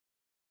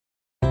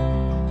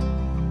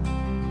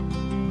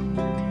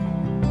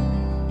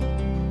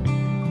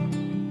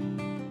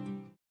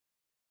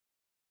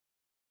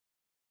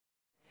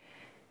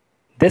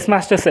This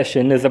master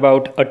session is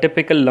about a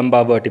typical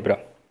lumbar vertebra.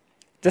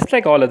 Just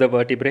like all other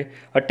vertebrae,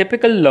 a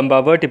typical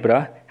lumbar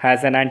vertebra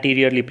has an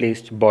anteriorly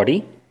placed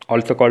body,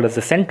 also called as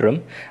the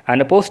centrum,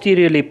 and a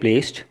posteriorly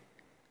placed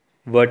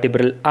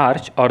vertebral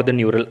arch or the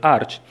neural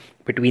arch.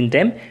 Between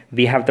them,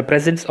 we have the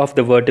presence of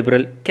the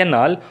vertebral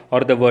canal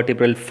or the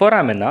vertebral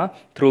foramina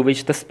through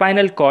which the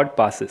spinal cord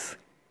passes.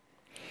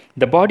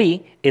 The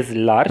body is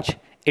large.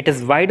 It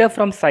is wider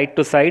from side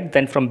to side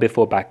than from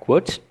before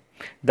backwards.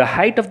 The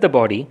height of the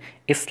body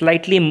is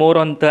slightly more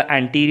on the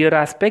anterior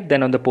aspect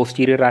than on the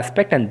posterior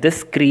aspect, and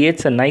this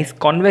creates a nice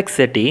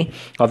convexity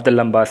of the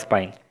lumbar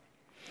spine.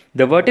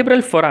 The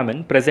vertebral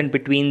foramen present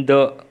between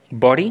the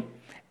body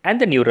and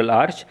the neural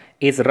arch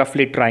is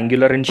roughly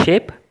triangular in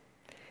shape.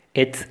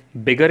 It's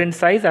bigger in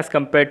size as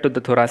compared to the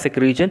thoracic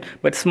region,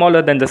 but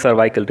smaller than the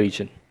cervical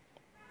region.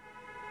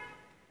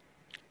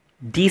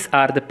 These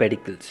are the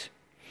pedicles.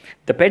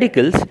 The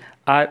pedicles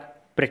are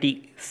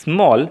pretty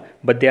small,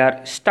 but they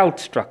are stout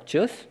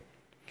structures,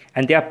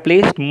 and they are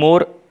placed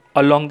more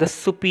along the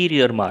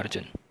superior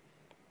margin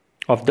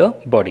of the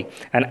body.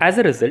 And as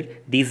a result,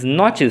 these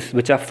notches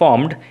which are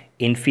formed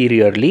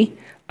inferiorly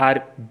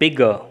are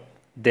bigger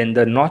than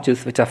the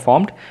notches which are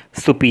formed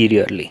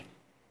superiorly.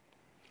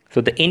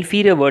 So the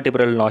inferior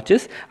vertebral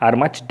notches are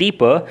much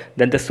deeper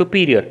than the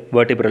superior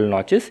vertebral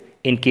notches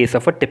in case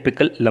of a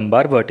typical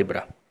lumbar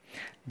vertebra.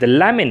 The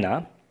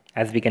lamina,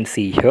 as we can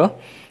see here,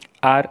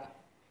 are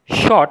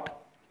short,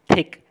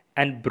 thick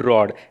and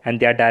broad, and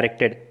they are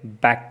directed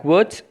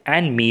backwards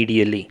and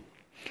medially.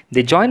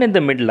 They join in the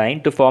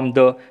midline to form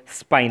the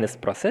spinous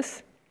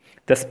process.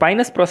 The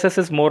spinous process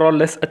is more or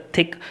less a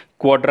thick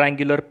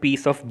quadrangular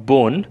piece of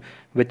bone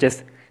which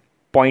is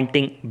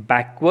pointing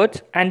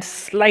backwards and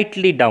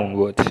slightly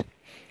downwards.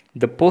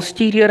 The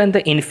posterior and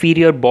the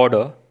inferior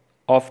border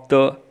of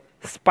the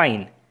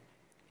spine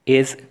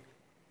is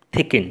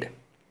thickened.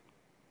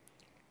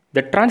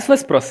 The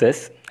transverse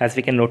process, as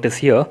we can notice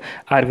here,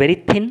 are very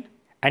thin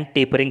and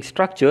tapering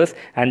structures,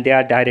 and they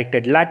are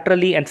directed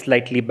laterally and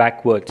slightly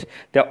backwards.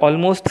 They are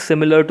almost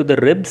similar to the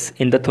ribs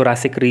in the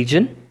thoracic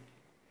region,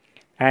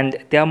 and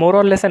they are more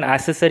or less an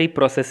accessory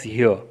process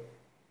here.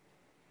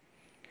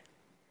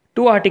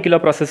 Two articular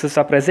processes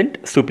are present,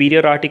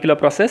 superior articular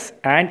process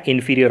and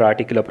inferior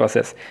articular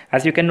process.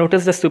 As you can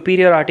notice, the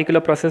superior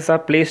articular processes are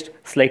placed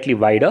slightly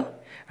wider,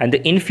 and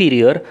the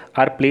inferior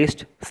are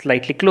placed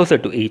slightly closer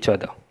to each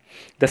other.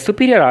 The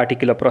superior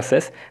articular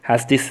process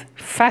has these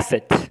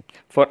facets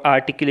for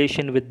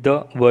articulation with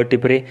the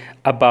vertebrae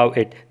above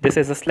it. This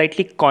is a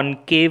slightly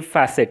concave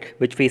facet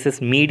which faces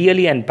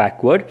medially and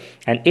backward,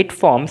 and it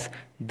forms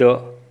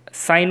the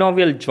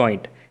synovial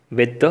joint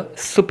with the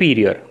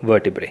superior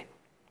vertebrae.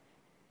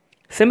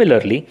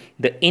 Similarly,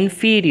 the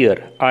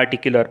inferior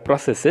articular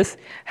processes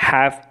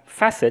have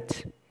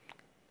facets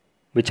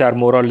which are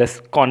more or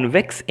less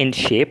convex in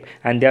shape,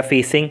 and they are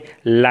facing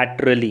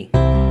laterally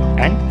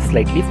and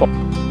slightly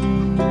forward.